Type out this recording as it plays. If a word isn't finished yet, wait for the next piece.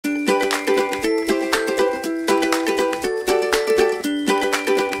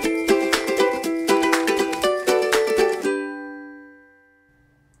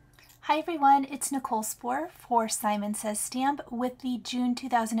everyone, it's Nichol Spohr for Simon Says Stamp with the June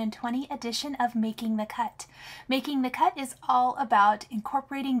 2020 edition of Making the Cut. Making the Cut is all about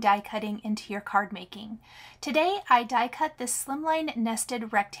incorporating die cutting into your card making. Today I die cut this slimline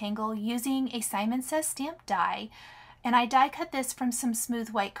nested rectangle using a Simon Says Stamp die, and I die cut this from some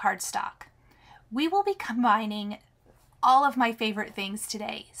smooth white cardstock. We will be combining all of my favorite things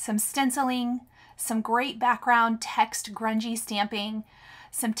today: some stenciling, some great background text grungy stamping,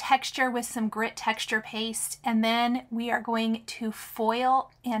 some texture with some grit texture paste, and then we are going to foil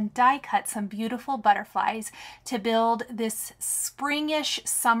and die cut some beautiful butterflies to build this springish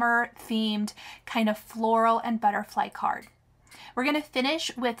summer themed kind of floral and butterfly card. We're going to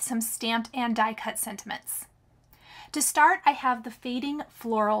finish with some stamped and die cut sentiments. To start, I have the Fading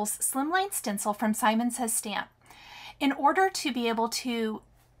Florals Slimline stencil from Simon Says Stamp. In order to be able to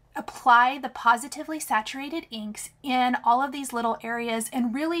apply the positively saturated inks in all of these little areas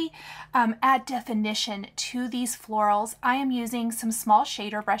and really add definition to these florals, I am using some small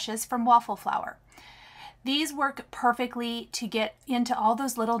shader brushes from Waffle Flower. These work perfectly to get into all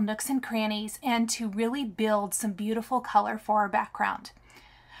those little nooks and crannies and to really build some beautiful color for our background.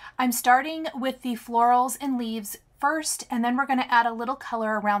 I'm starting with the florals and leaves first, and then we're going to add a little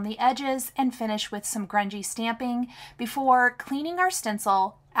color around the edges and finish with some grungy stamping before cleaning our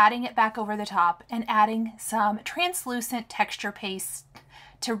stencil, adding it back over the top, and adding some translucent texture paste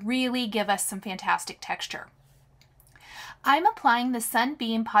to really give us some fantastic texture. I'm applying the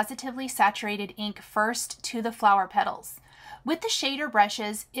Sunbeam Positively Saturated ink first to the flower petals. With the shader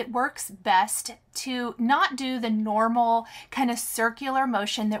brushes, it works best to not do the normal kind of circular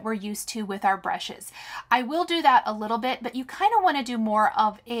motion that we're used to with our brushes. I will do that a little bit, but you kind of want to do more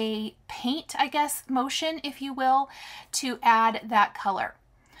of a paint, I guess, motion, if you will, to add that color.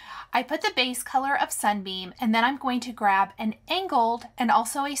 I put the base color of Sunbeam, and then I'm going to grab an angled and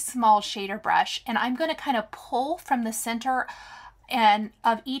also a small shader brush, and I'm going to kind of pull from the center and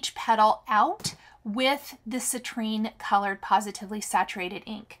of each petal out with the citrine colored positively saturated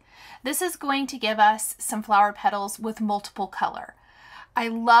ink. This is going to give us some flower petals with multiple color. I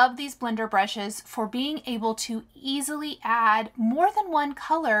love these blender brushes for being able to easily add more than one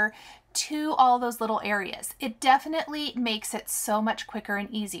color to all those little areas. It definitely makes it so much quicker and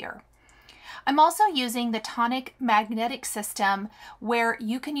easier. I'm also using the Tonic magnetic system where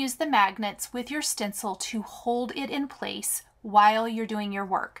you can use the magnets with your stencil to hold it in place while you're doing your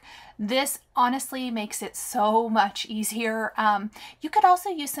work. This honestly makes it so much easier. You could also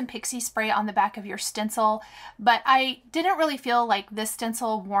use some pixie spray on the back of your stencil, but I didn't really feel like this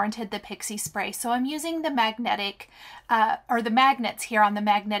stencil warranted the pixie spray, so I'm using the magnetic or the magnets here on the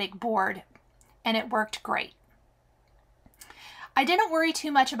magnetic board, and it worked great. I didn't worry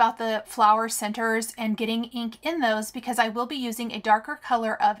too much about the flower centers and getting ink in those because I will be using a darker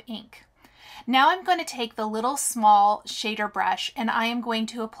color of ink. Now I'm going to take the little small shader brush and I am going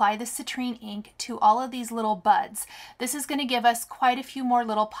to apply the citrine ink to all of these little buds. This is going to give us quite a few more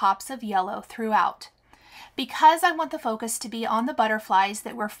little pops of yellow throughout. Because I want the focus to be on the butterflies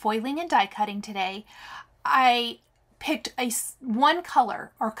that we're foiling and die cutting today, I picked one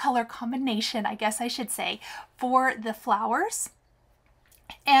color, or color combination, I guess I should say, for the flowers.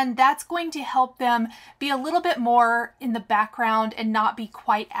 And that's going to help them be a little bit more in the background and not be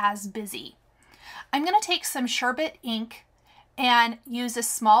quite as busy. I'm going to take some sherbet ink and use a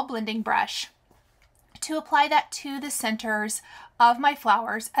small blending brush to apply that to the centers of my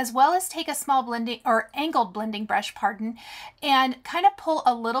flowers, as well as take a small blending or angled blending brush, and kind of pull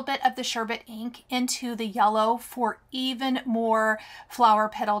a little bit of the sherbet ink into the yellow for even more flower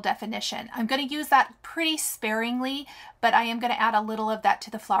petal definition. I'm going to use that pretty sparingly, but I am going to add a little of that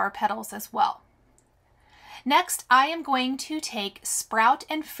to the flower petals as well. Next, I am going to take Sprout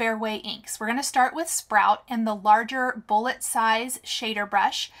and Fairway inks. We're going to start with Sprout and the larger bullet size shader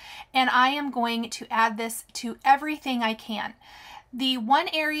brush, and I am going to add this to everything I can. The one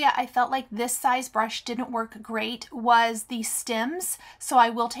area I felt like this size brush didn't work great was the stems, so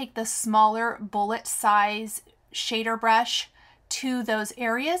I will take the smaller bullet size shader brush to those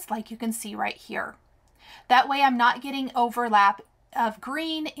areas like you can see right here. That way I'm not getting overlap of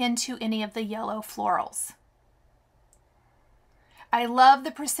green into any of the yellow florals. I love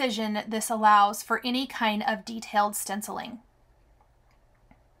the precision this allows for any kind of detailed stenciling.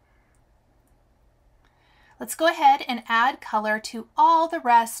 Let's go ahead and add color to all the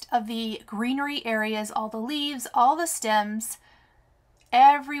rest of the greenery areas, all the leaves, all the stems,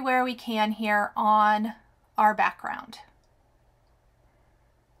 everywhere we can here on our background.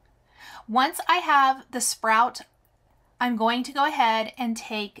 Once I have the sprout, I'm going to go ahead and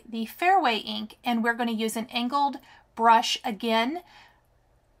take the Fairway ink, and we're going to use an angled brush again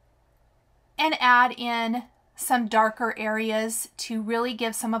and add in some darker areas to really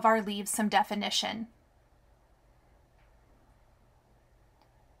give some of our leaves some definition.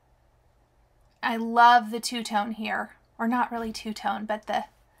 I love the two-tone here, or not really two-tone, but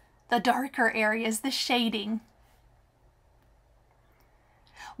the darker areas, the shading.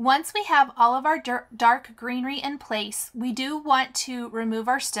 Once we have all of our dark greenery in place, we do want to remove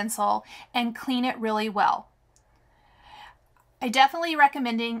our stencil and clean it really well. I definitely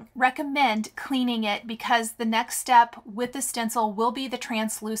recommend cleaning it, because the next step with the stencil will be the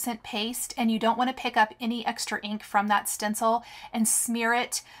translucent paste, and you don't want to pick up any extra ink from that stencil and smear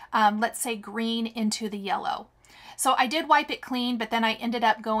it, let's say green, into the yellow. So I did wipe it clean, but then I ended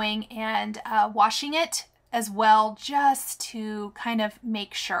up going and washing it as well, just to kind of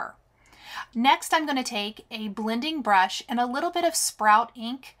make sure. Next, I'm going to take a blending brush and a little bit of Sprout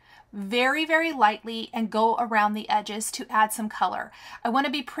ink, very, very lightly, and go around the edges to add some color. I want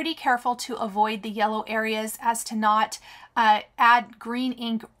to be pretty careful to avoid the yellow areas as to not add green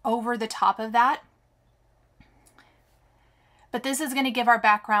ink over the top of that. But this is going to give our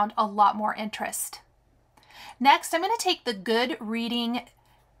background a lot more interest. Next, I'm going to take the Good Reading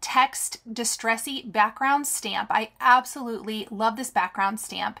Text Distressy background stamp. I absolutely love this background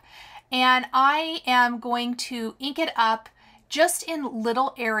stamp. And I am going to ink it up just in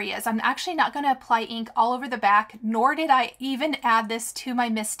little areas. I'm actually not going to apply ink all over the back, nor did I even add this to my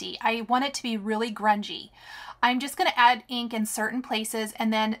Misty. I want it to be really grungy. I'm just going to add ink in certain places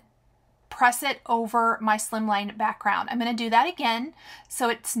and then press it over my Slimline background. I'm going to do that again, so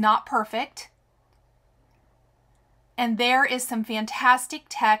it's not perfect. And there is some fantastic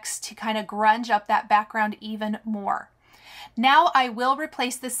text to kind of grunge up that background even more. Now I will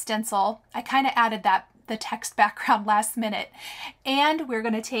replace this stencil. I kind of added the text background last minute. And we're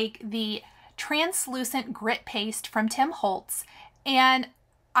going to take the translucent grit paste from Tim Holtz. And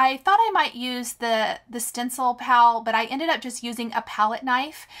I thought I might use the stencil pal, but I ended up just using a palette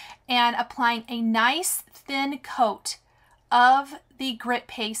knife and applying a nice thin coat of the grit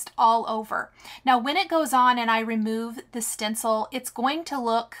paste all over. Now when it goes on and I remove the stencil, it's going to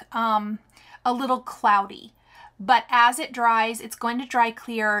look a little cloudy. But as it dries, it's going to dry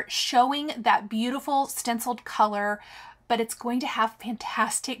clear, showing that beautiful stenciled color, but it's going to have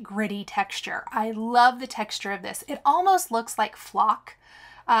fantastic gritty texture. I love the texture of this. It almost looks like flock,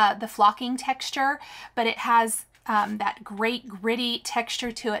 the flocking texture, but it has that great gritty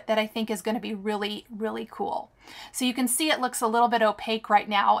texture to it that I think is going to be really, really cool. So you can see it looks a little bit opaque right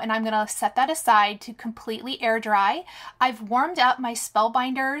now, and I'm going to set that aside to completely air dry. I've warmed up my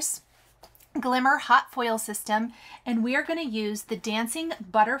Spellbinders Glimmer hot foil system, and we are going to use the Dancing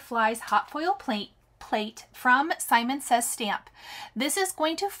Butterflies hot foil plate from Simon Says Stamp. This is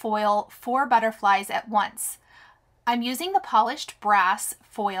going to foil 4 butterflies at once. I'm using the polished brass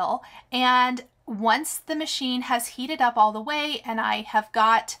foil, and once the machine has heated up all the way and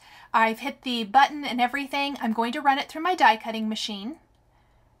I've hit the button and everything, I'm going to run it through my die cutting machine.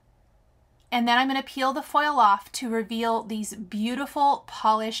 And then I'm going to peel the foil off to reveal these beautiful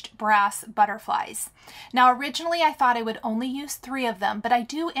polished brass butterflies. Now originally I thought I would only use 3 of them, but I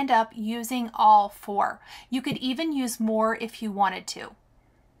do end up using all 4. You could even use more if you wanted to.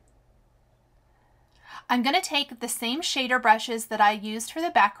 I'm going to take the same shader brushes that I used for the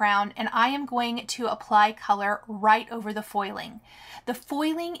background, and I am going to apply color right over the foiling. The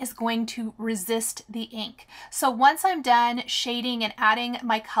foiling is going to resist the ink. So once I'm done shading and adding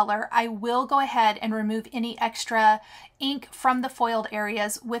my color, I will go ahead and remove any extra ink from the foiled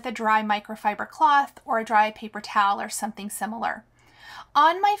areas with a dry microfiber cloth or a dry paper towel or something similar.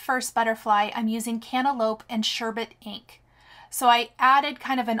 On my first butterfly, I'm using Cantaloupe and Sherbet ink. So I added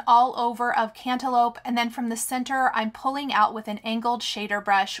kind of an all over of Cantaloupe, and then from the center I'm pulling out with an angled shader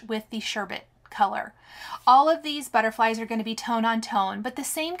brush with the Sherbet color. All of these butterflies are going to be tone on tone, but the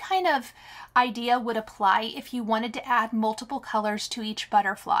same kind of idea would apply if you wanted to add multiple colors to each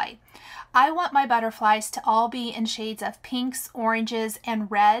butterfly. I want my butterflies to all be in shades of pinks, oranges, and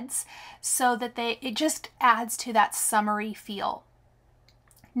reds, so that it just adds to that summery feel.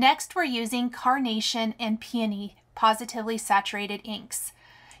 Next, we're using Carnation and Peony Positively Saturated inks.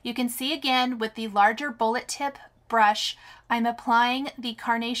 You can see again with the larger bullet tip brush, I'm applying the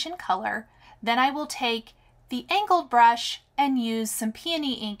Carnation color. Then I will take the angled brush and use some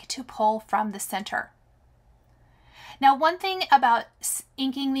Peony ink to pull from the center. Now, one thing about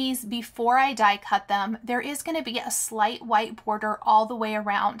inking these before I die cut them, there is going to be a slight white border all the way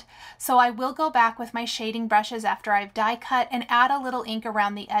around. So I will go back with my shading brushes after I've die cut and add a little ink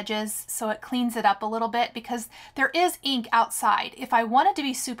around the edges so it cleans it up a little bit, because there is ink outside. If I wanted to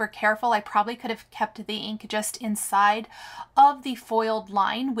be super careful, I probably could have kept the ink just inside of the foiled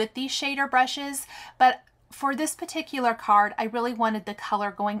line with these shader brushes, but for this particular card, I really wanted the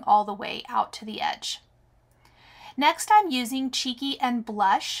color going all the way out to the edge. Next, I'm using Cheeky and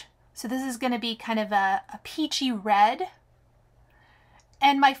Blush. So this is going to be kind of a peachy red.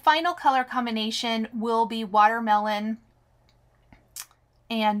 And my final color combination will be Watermelon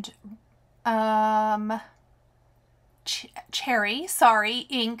and Cherry,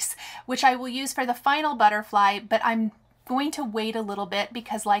 inks, which I will use for the final butterfly, but I'm going to wait a little bit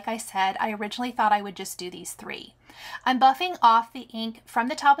because, like I said, I originally thought I would just do these 3. I'm buffing off the ink from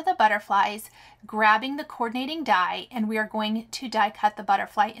the top of the butterflies, grabbing the coordinating die, and we are going to die cut the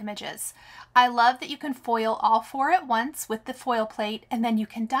butterfly images. I love that you can foil all 4 at once with the foil plate, and then you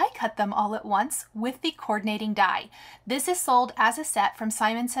can die cut them all at once with the coordinating die. This is sold as a set from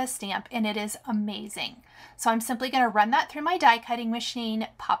Simon Says Stamp, and it is amazing. So I'm simply going to run that through my die cutting machine,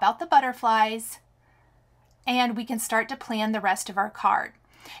 pop out the butterflies, and we can start to plan the rest of our card.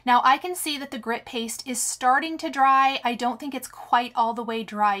 Now I can see that the grit paste is starting to dry. I don't think it's quite all the way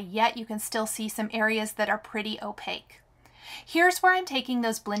dry yet. You can still see some areas that are pretty opaque. Here's where I'm taking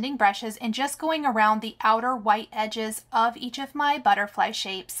those blending brushes and just going around the outer white edges of each of my butterfly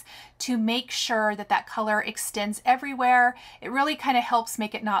shapes to make sure that that color extends everywhere. It really kind of helps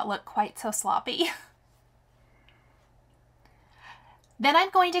make it not look quite so sloppy. Then I'm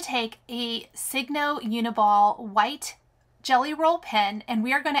going to take a Signo Uniball white jelly roll pen, and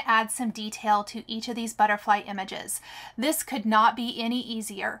we are going to add some detail to each of these butterfly images. This could not be any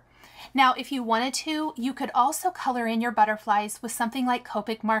easier. Now, if you wanted to, you could also color in your butterflies with something like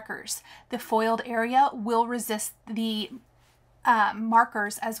Copic markers. The foiled area will resist the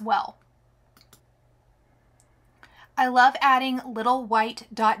markers as well. I love adding little white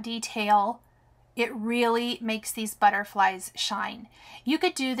dot detail. It really makes these butterflies shine. You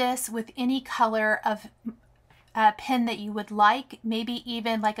could do this with any color of pen that you would like, maybe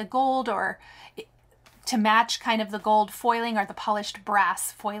even like a gold, or to match kind of the gold foiling or the polished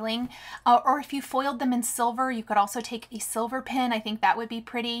brass foiling. Or if you foiled them in silver, you could also take a silver pen. I think that would be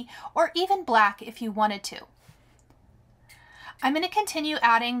pretty, or even black if you wanted to. I'm going to continue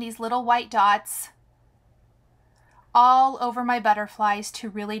adding these little white dots all over my butterflies to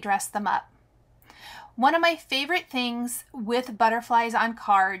really dress them up. One of my favorite things with butterflies on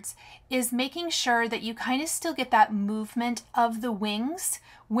cards is making sure that you kind of still get that movement of the wings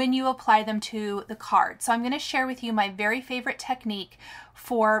when you apply them to the card. So I'm going to share with you my very favorite technique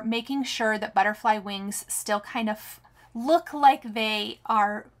for making sure that butterfly wings still kind of look like they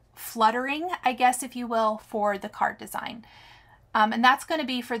are fluttering, I guess, if you will, for the card design. And that's going to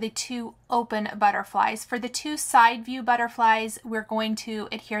be for the 2 open butterflies. For the 2 side view butterflies, we're going to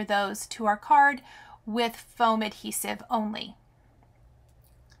adhere those to our card with foam adhesive only.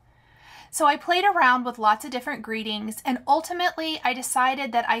 So I played around with lots of different greetings, and ultimately I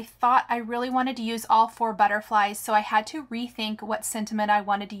decided that I thought I really wanted to use all 4 butterflies, so I had to rethink what sentiment I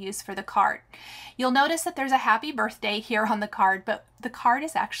wanted to use for the card. You'll notice that there's a happy birthday here on the card, but the card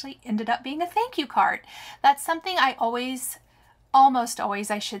is actually ended up being a thank you card. That's something I almost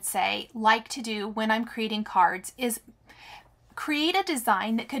always I should say, like to do when I'm creating cards, is create a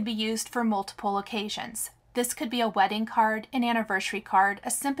design that could be used for multiple occasions. This could be a wedding card, an anniversary card,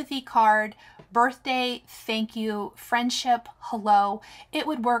 a sympathy card, birthday, thank you, friendship, hello. It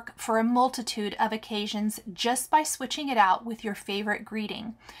would work for a multitude of occasions just by switching it out with your favorite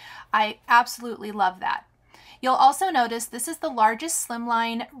greeting. I absolutely love that. You'll also notice this is the largest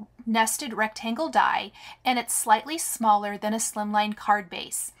Slimline nested rectangle die, and it's slightly smaller than a Slimline card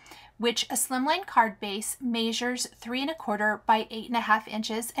base, which a Slimline card base measures 3 1/4 by 8.5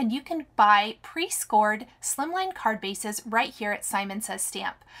 inches, and you can buy pre-scored Slimline card bases right here at Simon Says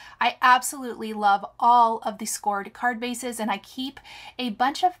Stamp. I absolutely love all of the scored card bases, and I keep a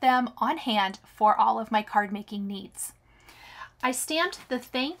bunch of them on hand for all of my card making needs. I stamped the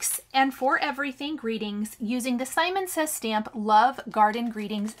thanks and for everything greetings using the Simon Says Stamp Love Garden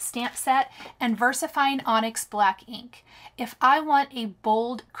Greetings stamp set and VersaFine Onyx black ink. If I want a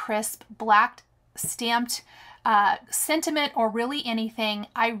bold, crisp, black stamped sentiment or really anything,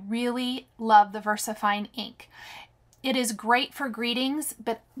 I really love the VersaFine ink. It is great for greetings,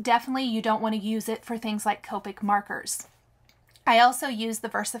 but definitely you don't want to use it for things like Copic markers. I also use the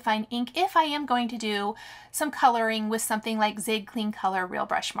VersaFine ink if I am going to do some coloring with something like Zig Clean Color Real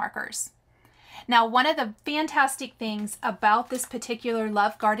Brush markers. Now, one of the fantastic things about this particular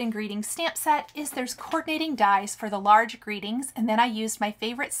Love Garden Greetings stamp set is there's coordinating dies for the large greetings, and then I used my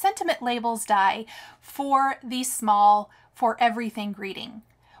favorite sentiment labels die for the small for everything greeting.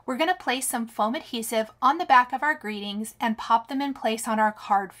 We're going to place some foam adhesive on the back of our greetings and pop them in place on our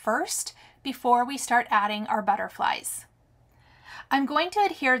card first before we start adding our butterflies. I'm going to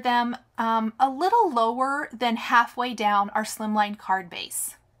adhere them a little lower than halfway down our Slimline card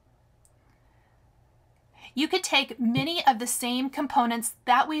base. You could take many of the same components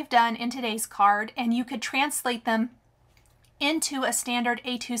that we've done in today's card and you could translate them into a standard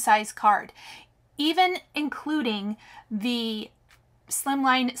A2 size card, even including the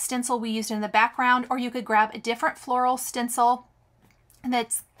Slimline stencil we used in the background, or you could grab a different floral stencil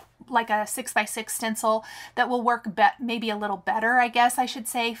that's like a 6x6 stencil that will work maybe a little better, I guess I should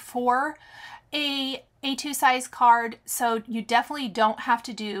say, for a A2 size card. So you definitely don't have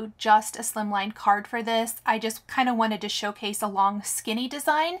to do just a Slimline card for this. I just kind of wanted to showcase a long skinny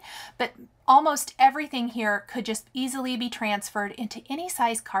design, but almost everything here could just easily be transferred into any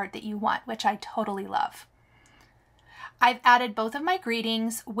size card that you want, which I totally love. I've added both of my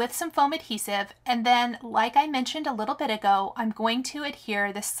greetings with some foam adhesive, and then, like I mentioned a little bit ago, I'm going to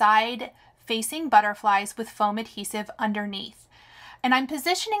adhere the side facing butterflies with foam adhesive underneath. And I'm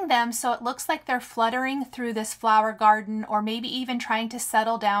positioning them so it looks like they're fluttering through this flower garden, or maybe even trying to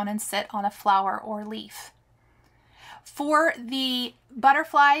settle down and sit on a flower or leaf. For the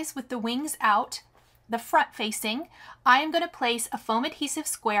butterflies with the wings out, the front facing, I am going to place a foam adhesive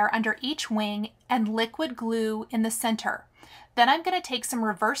square under each wing and liquid glue in the center. Then I'm going to take some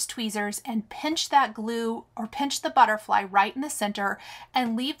reverse tweezers and pinch that glue, or pinch the butterfly right in the center,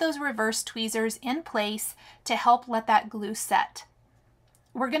 and leave those reverse tweezers in place to help let that glue set.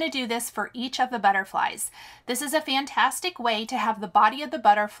 We're going to do this for each of the butterflies. This is a fantastic way to have the body of the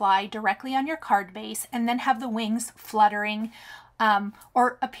butterfly directly on your card base and then have the wings fluttering,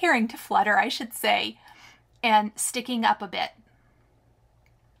 or appearing to flutter, I should say, and sticking up a bit.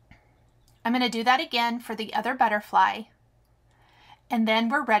 I'm going to do that again for the other butterfly. And then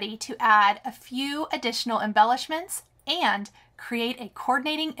we're ready to add a few additional embellishments and create a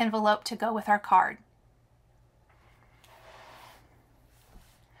coordinating envelope to go with our card.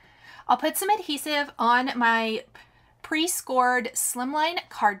 I'll put some adhesive on my pre-scored Slimline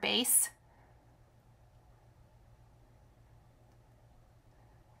card base.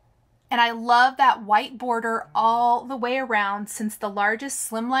 And I love that white border all the way around, since the largest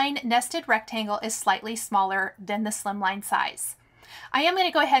Slimline nested rectangle is slightly smaller than the Slimline size. I am going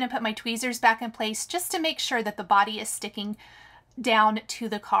to go ahead and put my tweezers back in place just to make sure that the body is sticking down to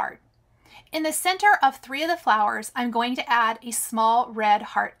the card. In the center of 3 of the flowers, I'm going to add a small red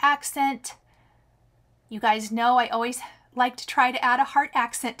heart accent. You guys know I always like to try to add a heart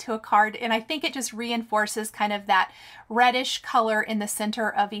accent to a card, and I think it just reinforces kind of that reddish color in the center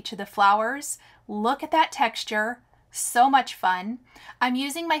of each of the flowers. Look at that texture. So much fun. I'm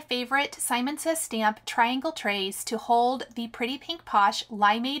using my favorite Simon Says stamp triangle trays to hold the Pretty Pink Posh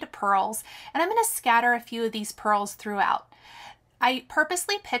limeade pearls, and I'm going to scatter a few of these pearls throughout. I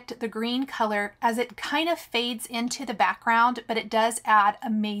purposely picked the green color as it kind of fades into the background, but it does add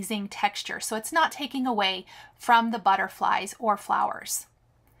amazing texture, so it's not taking away from the butterflies or flowers.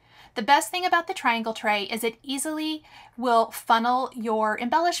 The best thing about the triangle tray is it easily will funnel your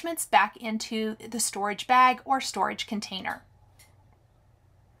embellishments back into the storage bag or storage container.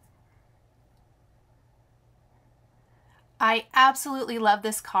 I absolutely love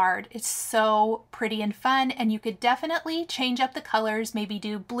this card. It's so pretty and fun, and you could definitely change up the colors, maybe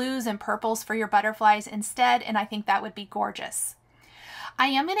do blues and purples for your butterflies instead, and I think that would be gorgeous. I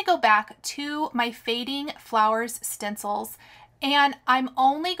am going to go back to my Fading Flowers stencils, and I'm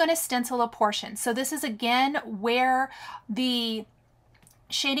only going to stencil a portion. So this is again where the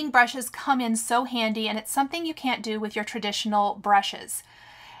shading brushes come in so handy, and it's something you can't do with your traditional brushes.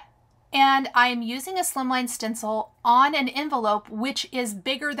 And I'm using a Slimline stencil on an envelope which is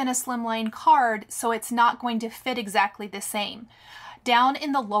bigger than a Slimline card, so it's not going to fit exactly the same. Down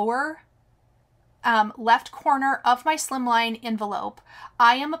in the lower left corner of my Slimline envelope,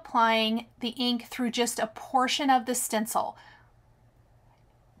 I am applying the ink through just a portion of the stencil.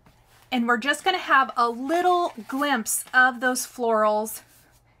 And we're just going to have a little glimpse of those florals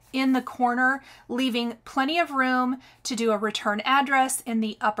in the corner, leaving plenty of room to do a return address in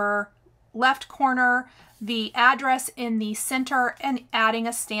the upper left corner, the address in the center, and adding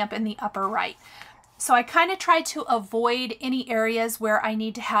a stamp in the upper right. So I kind of try to avoid any areas where I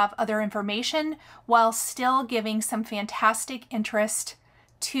need to have other information while still giving some fantastic interest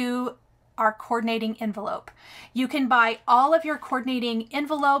to our coordinating envelope. You can buy all of your coordinating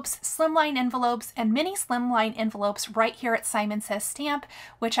envelopes, slimline envelopes, and mini slimline envelopes right here at Simon Says Stamp,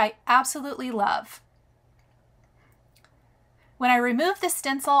 which I absolutely love. When I remove the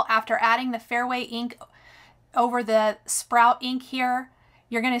stencil after adding the Fairway ink over the Sprout ink here,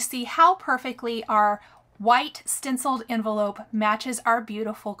 you're going to see how perfectly our white stenciled envelope matches our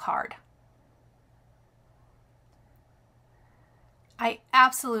beautiful card. I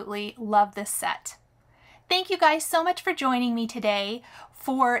absolutely love this set. Thank you guys so much for joining me today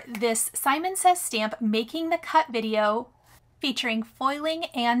for this Simon Says Stamp Making the Cut video featuring foiling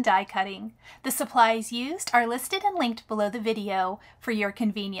and die cutting. The supplies used are listed and linked below the video for your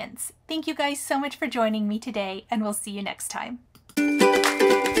convenience. Thank you guys so much for joining me today, and we'll see you next time.